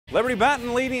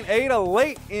Liberty-Benton leading 8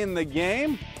 late in the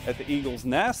game at the Eagles'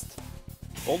 Nest.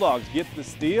 Bulldogs get the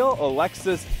steal.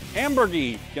 Alexis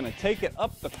Ambergy gonna take it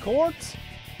up the court.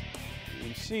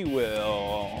 And she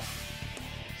will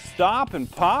stop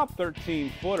and pop.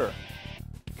 13-footer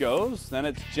goes. Then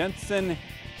it's Jensen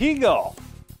Hegel.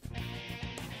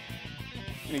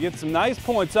 Gonna get some nice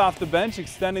points off the bench,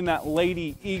 extending that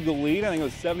Lady Eagle lead. I think it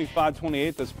was 75-28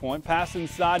 at this point. Pass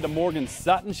inside to Morgan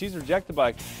Sutton. She's rejected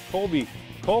by Colby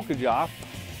Kolkajoff.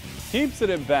 Keeps it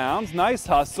in bounds. Nice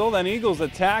hustle. Then Eagles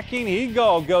attacking.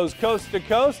 Hegel goes coast to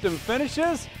coast and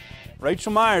finishes.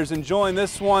 Rachel Myers enjoying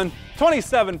this one.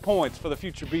 27 points for the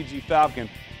future BG Falcon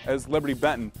as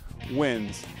Liberty-Benton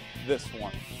wins this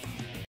one.